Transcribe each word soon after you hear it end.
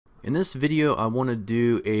In this video, I want to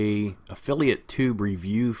do a affiliate tube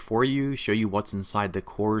review for you, show you what's inside the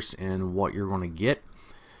course and what you're going to get.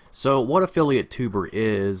 So what Affiliate Tuber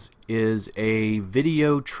is a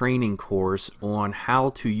video training course on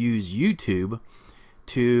how to use YouTube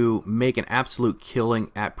to make an absolute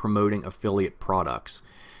killing at promoting affiliate products.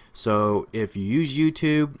 So if you use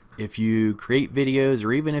YouTube, if you create videos,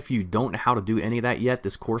 or even if you don't know how to do any of that yet,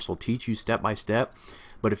 this course will teach you step by step.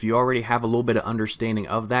 But if you already have a little bit of understanding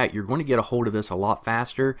of that, you're going to get a hold of this a lot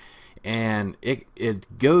faster. And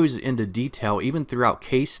it goes into detail, even throughout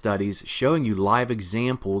case studies, showing you live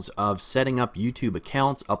examples of setting up YouTube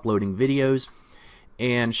accounts, uploading videos,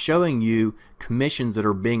 and showing you commissions that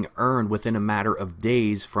are being earned within a matter of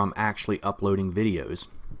days from actually uploading videos.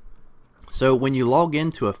 So when you log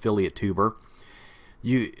into Affiliate Tuber,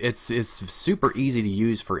 it's super easy to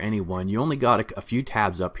use for anyone. You only got a few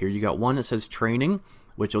tabs up here. You got one that says training,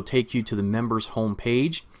 which will take you to the members home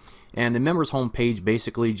page, and the members home page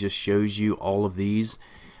basically just shows you all of these,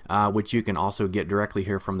 which you can also get directly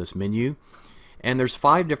here from this menu. And there's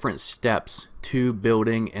 5 different steps to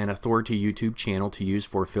building an authority YouTube channel to use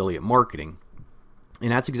for affiliate marketing,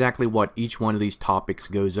 and that's exactly what each one of these topics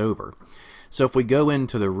goes over. So if we go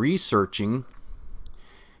into the researching,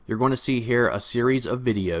 you're going to see here a series of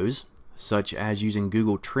videos such as using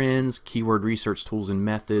Google Trends, keyword research tools and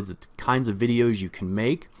methods, the kinds of videos you can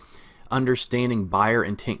make, understanding buyer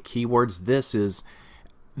intent keywords. This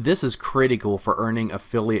is critical for earning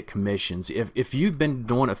affiliate commissions. If you've been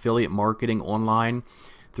doing affiliate marketing online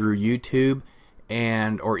through YouTube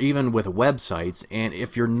or even with websites, and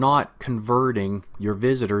if you're not converting your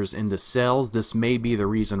visitors into sales, this may be the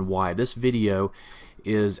reason why. This video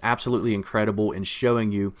is absolutely incredible in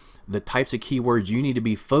showing you the types of keywords you need to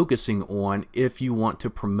be focusing on if you want to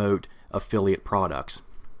promote affiliate products.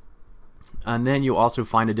 And then you'll also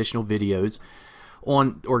find additional videos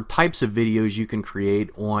on, or types of videos you can create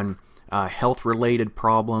on health related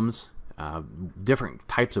problems, different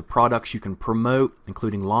types of products you can promote,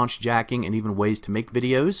 including launch jacking and even ways to make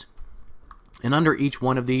videos. And under each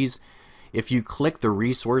one of these, if you click the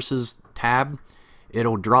resources tab,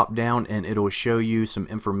 it'll drop down and it'll show you some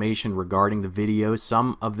information regarding the videos.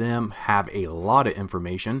 Some of them have a lot of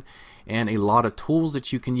information and a lot of tools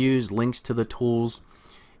that you can use, links to the tools,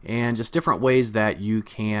 and just different ways that you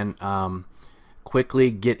can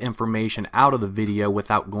quickly get information out of the video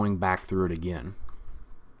without going back through it again.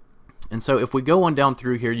 And so if we go on down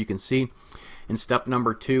through here, you can see in step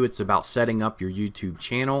number 2, it's about setting up your YouTube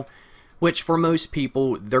channel, which for most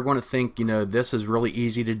people, they're going to think, you know, this is really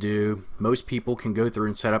easy to do. Most people can go through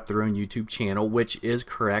and set up their own YouTube channel, which is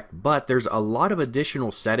correct, but there's a lot of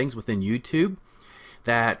additional settings within YouTube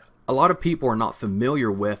that a lot of people are not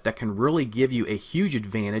familiar with that can really give you a huge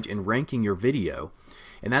advantage in ranking your video.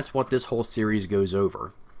 And that's what this whole series goes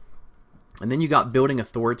over. And then you got building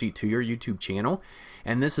authority to your YouTube channel,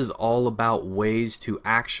 and this is all about ways to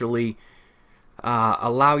actually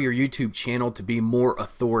allow your YouTube channel to be more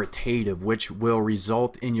authoritative, which will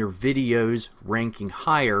result in your videos ranking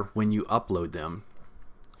higher when you upload them.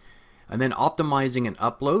 And then optimizing an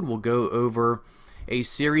upload, will go over a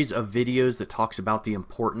series of videos that talks about the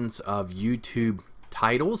importance of YouTube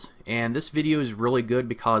titles. And this video is really good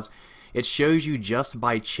because it shows you just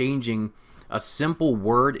by changing a simple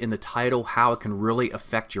word in the title how it can really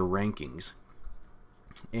affect your rankings.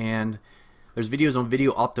 And there's videos on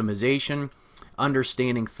video optimization,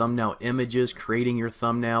 understanding thumbnail images, creating your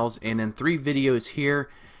thumbnails, and then 3 videos here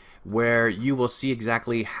where you will see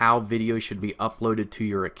exactly how videos should be uploaded to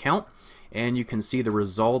your account, and you can see the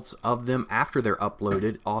results of them after they're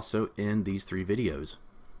uploaded also in these 3 videos.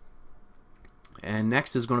 And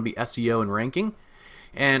next is going to be SEO and ranking,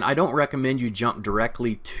 and I don't recommend you jump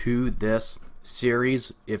directly to this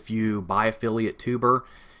series if you buy Affiliate Tuber,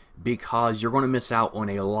 because you're going to miss out on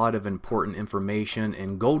a lot of important information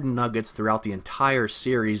and golden nuggets throughout the entire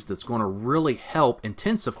series that's going to really help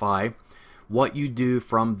intensify what you do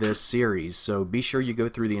from this series. So be sure you go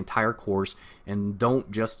through the entire course and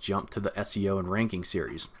don't just jump to the SEO and ranking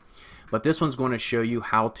series. But this one's going to show you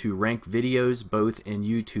how to rank videos both in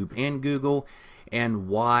YouTube and Google, and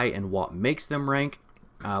why and what makes them rank.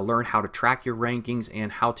 Learn how to track your rankings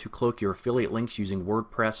and how to cloak your affiliate links using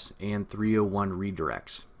WordPress and 301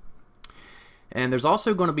 redirects. And there's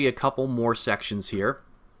also going to be a couple more sections here.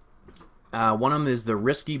 One of them is the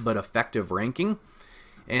risky but effective ranking,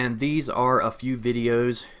 and these are a few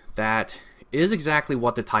videos that is exactly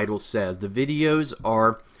what the title says. The videos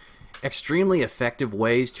are extremely effective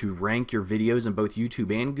ways to rank your videos in both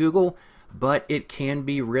YouTube and Google, but it can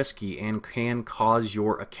be risky and can cause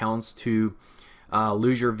your accounts to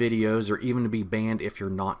lose your videos or even to be banned if you're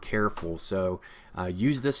not careful. So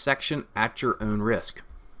Use this section at your own risk.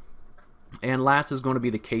 And last is going to be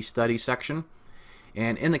the case study section.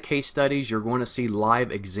 And in the case studies, you're going to see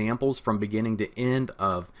live examples from beginning to end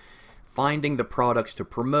of finding the products to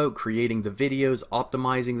promote, creating the videos,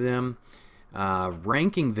 optimizing them,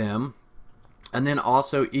 ranking them, and then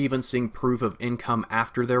also even seeing proof of income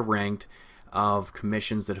after they're ranked of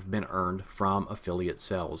commissions that have been earned from affiliate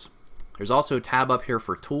sales. There's also a tab up here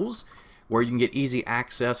for tools where you can get easy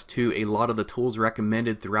access to a lot of the tools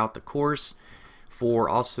recommended throughout the course for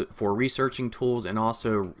researching tools, and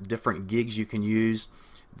also different gigs you can use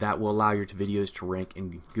that will allow your videos to rank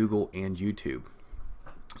in Google and YouTube.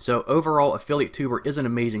 So overall, Affiliate Tuber is an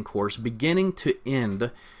amazing course beginning to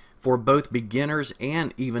end for both beginners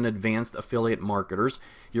and even advanced affiliate marketers.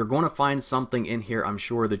 You're going to find something in here, I'm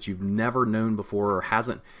sure, that you've never known before or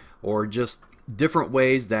hasn't, or just different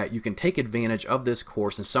ways that you can take advantage of this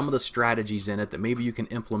course and some of the strategies in it that maybe you can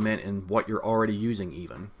implement in what you're already using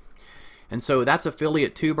even. And so that's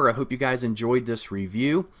Affiliate Tuber. I hope you guys enjoyed this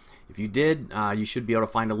review. If you did, you should be able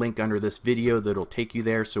to find a link under this video that'll take you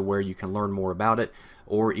there, so where you can learn more about it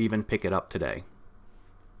or even pick it up today.